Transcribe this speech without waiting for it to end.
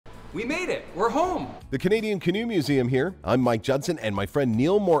We made it! We're home! The Canadian Canoe Museum here. I'm Mike Judson, and my friend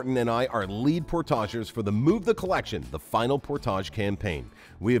Neil Morton and I are lead portagers for the Move the Collection, the Final Portage campaign.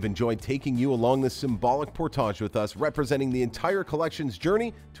 We have enjoyed taking you along this symbolic portage with us, representing the entire collection's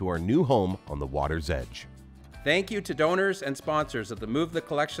journey to our new home on the water's edge. Thank you to donors and sponsors of the Move the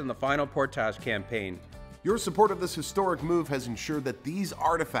Collection, the Final Portage campaign. Your support of this historic move has ensured that these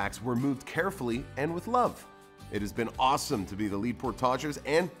artifacts were moved carefully and with love. It has been awesome to be the lead portagers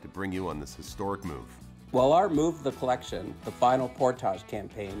and to bring you on this historic move. While our Move the Collection, the Final Portage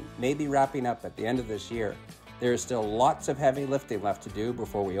campaign, may be wrapping up at the end of this year, there is still lots of heavy lifting left to do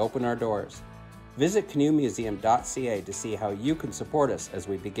before we open our doors. Visit canoemuseum.ca to see how you can support us as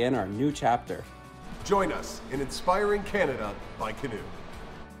we begin our new chapter. Join us in inspiring Canada by canoe.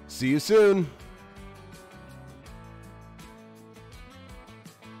 See you soon.